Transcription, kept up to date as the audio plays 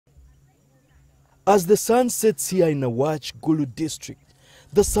As the sun sets here in Awach, Gulu district,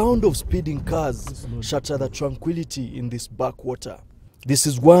 the sound of speeding cars shatter the tranquility in this backwater. This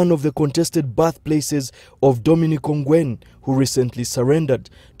is one of the contested birthplaces of Dominic Ongwen, who recently surrendered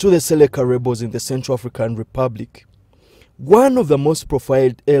to the Seleka rebels in the Central African Republic. One of the most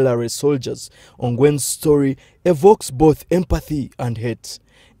profiled LRA soldiers, Ongwen's story evokes both empathy and hate.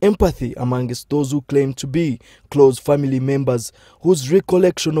 Empathy amongst those who claim to be close family members whose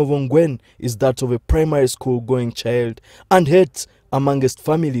recollection of Ongwen is that of a primary school-going child, and hate amongst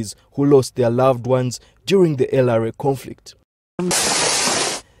families who lost their loved ones during the LRA conflict.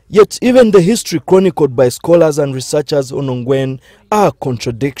 Yet even the history chronicled by scholars and researchers on Ongwen are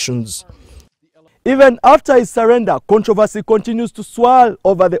contradictions. Even after his surrender, controversy continues to swirl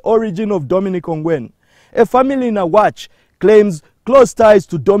over the origin of Dominic Ongwen. A family in Awach claims close ties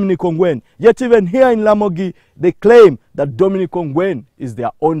to Dominic Ongwen, yet even here in Lamogi, they claim that Dominic Ongwen is their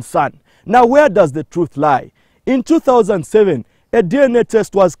own son. Now, where does the truth lie? In 2007, a DNA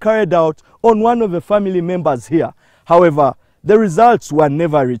test was carried out on one of the family members here. However, the results were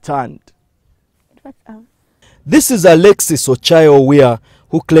never returned. This is Alexis Ochayo,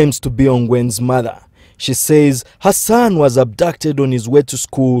 who claims to be Ongwen's mother. She says her son was abducted on his way to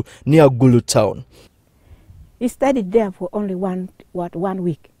school near Gulu town. He studied there for only one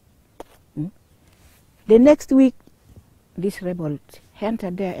week. The next week, this rebel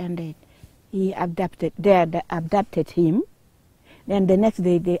entered there and they abducted him. Then the next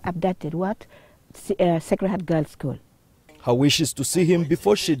day they abducted Sacred Heart Girls' School. Her wish is to see him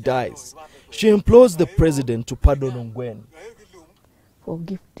before she dies. She implores the president to pardon Ongwen.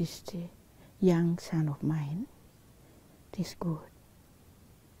 Forgive this young son of mine. This good.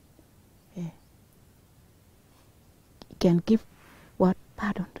 Yeah. You can give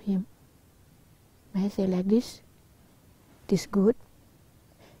pardon to him. May I say like this? This good.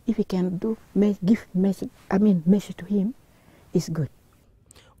 If you can give message to him, it's good.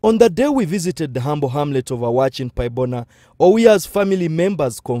 On the day we visited the humble hamlet of Awach in Paibona, Owia's family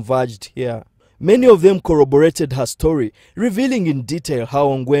members converged here. Many of them corroborated her story, revealing in detail how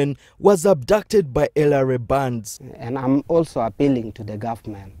Ongwen was abducted by LRA bands. And I'm also appealing to the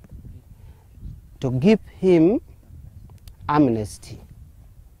government to give him amnesty,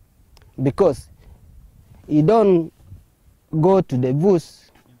 because he don't go to the bush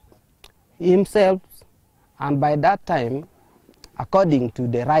himself, and by that time, according to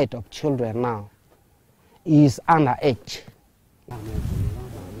the right of children now, he is underage.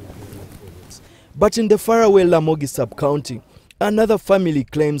 But in the faraway Lamogi sub-county, another family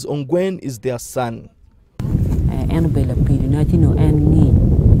claims Ongwen is their son.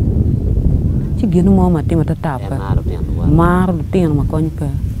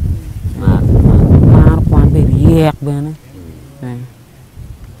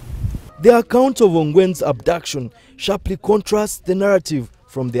 The account of Ongwen's abduction sharply contrasts the narrative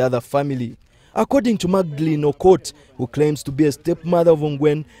from the other family. According to Magdalene Okot, who claims to be a stepmother of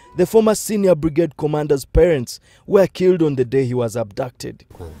Ongwen, the former senior brigade commander's parents were killed on the day he was abducted.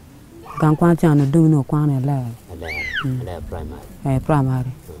 No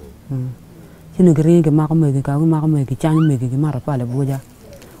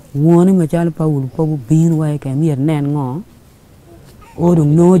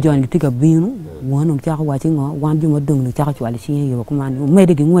John take a bean, one of Jack watching or one you were doing the charge while seeing your command.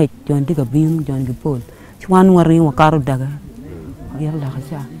 Making wait, John take a bean, John the pole. One wearing a car dagger.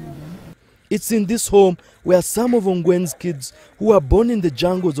 It's in this home where some of Ongwen's kids who were born in the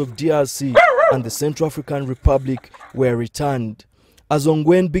jungles of DRC and the Central African Republic were returned. As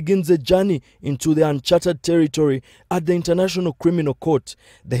Ongwen begins a journey into the uncharted territory at the International Criminal Court,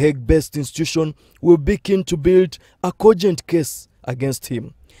 the Hague-based institution will be keen to build a cogent case against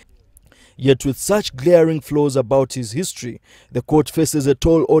him. Yet with such glaring flaws about his history, the court faces a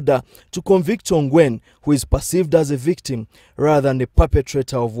tall order to convict Ongwen, who is perceived as a victim rather than a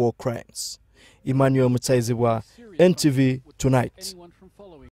perpetrator of war crimes. Emmanuel Mutaiziwa, NTV Tonight.